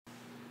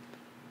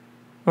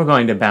We're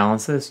going to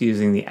balance this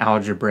using the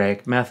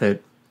algebraic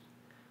method.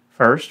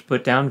 First,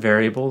 put down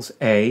variables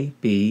A,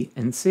 B,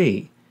 and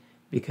C,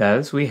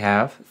 because we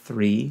have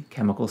 3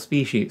 chemical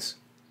species.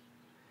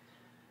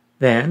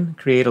 Then,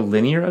 create a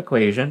linear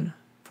equation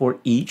for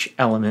each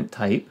element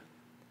type,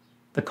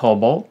 the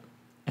cobalt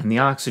and the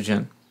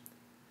oxygen.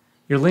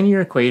 Your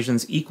linear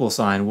equation's equal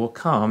sign will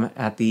come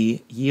at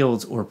the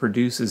yields or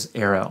produces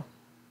arrow.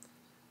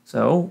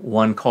 So,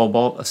 1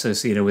 cobalt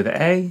associated with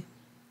A,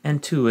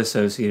 and 2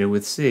 associated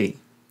with C.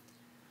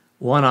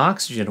 1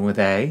 oxygen with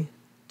A,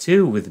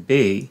 2 with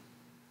B,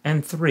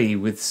 and 3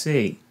 with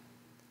C.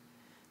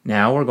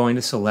 Now we're going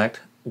to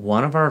select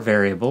one of our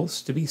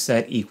variables to be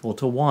set equal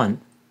to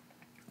 1.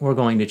 We're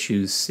going to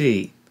choose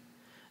C.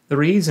 The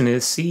reason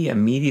is C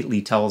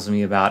immediately tells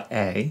me about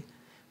A,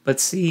 but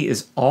C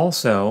is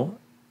also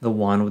the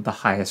one with the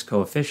highest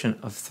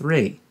coefficient of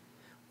 3,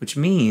 which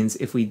means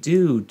if we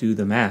do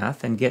the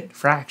math and get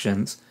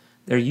fractions,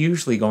 they're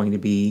usually going to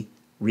be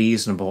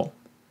reasonable.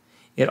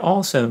 It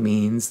also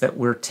means that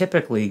we're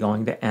typically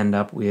going to end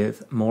up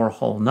with more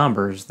whole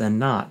numbers than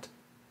not.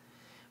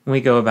 When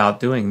we go about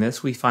doing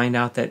this, we find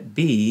out that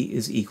B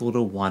is equal to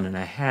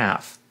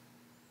 1.5.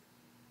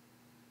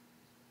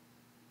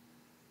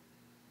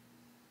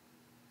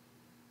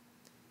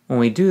 When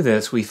we do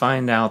this, we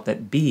find out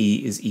that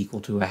B is equal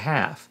to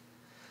 1/2.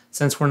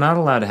 Since we're not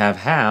allowed to have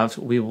halves,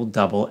 we will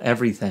double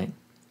everything.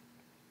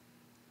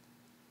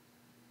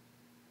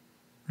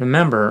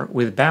 Remember,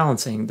 with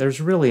balancing,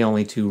 there's really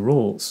only 2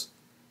 rules.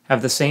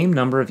 Have the same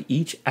number of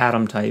each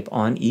atom type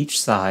on each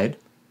side,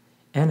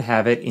 and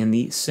have it in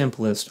the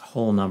simplest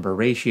whole number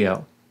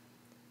ratio.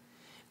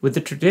 With the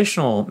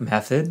traditional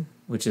method,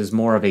 which is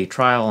more of a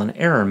trial and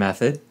error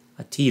method,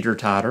 a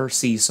teeter-totter,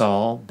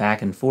 seesaw,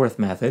 back and forth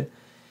method,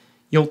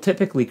 you'll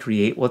typically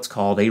create what's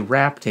called a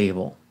wrap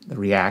table, the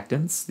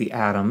reactants, the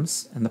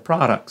atoms, and the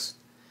products.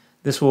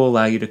 This will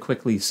allow you to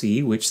quickly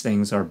see which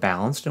things are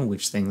balanced and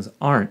which things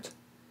aren't.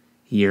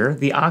 Here,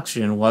 the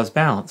oxygen was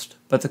balanced,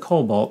 but the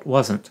cobalt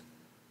wasn't.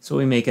 So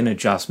we make an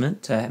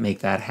adjustment to make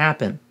that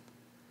happen.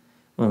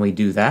 When we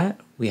do that,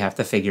 we have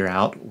to figure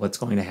out what's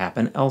going to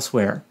happen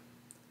elsewhere.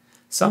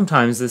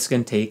 Sometimes this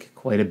can take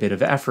quite a bit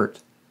of effort,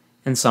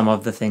 and some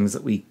of the things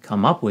that we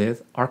come up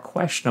with are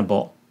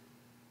questionable.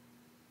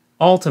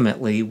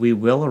 Ultimately, we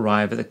will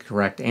arrive at the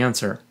correct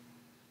answer,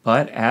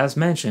 but as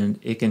mentioned,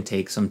 it can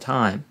take some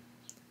time.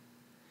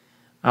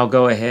 I'll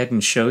go ahead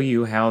and show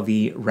you how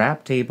the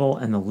wrap table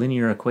and the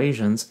linear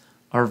equations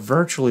are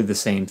virtually the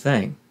same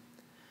thing.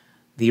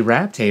 The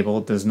wrap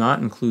table does not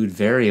include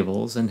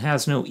variables and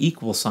has no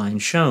equal sign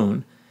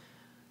shown.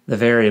 The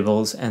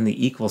variables and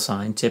the equal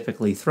sign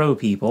typically throw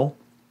people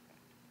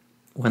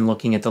when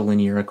looking at the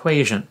linear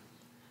equation.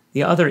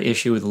 The other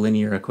issue with the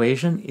linear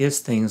equation is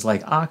things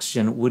like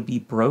oxygen would be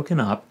broken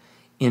up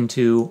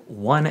into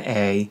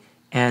 1A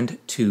and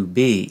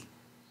 2B,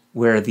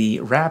 where the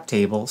wrap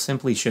table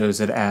simply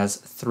shows it as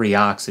 3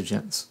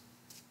 oxygens.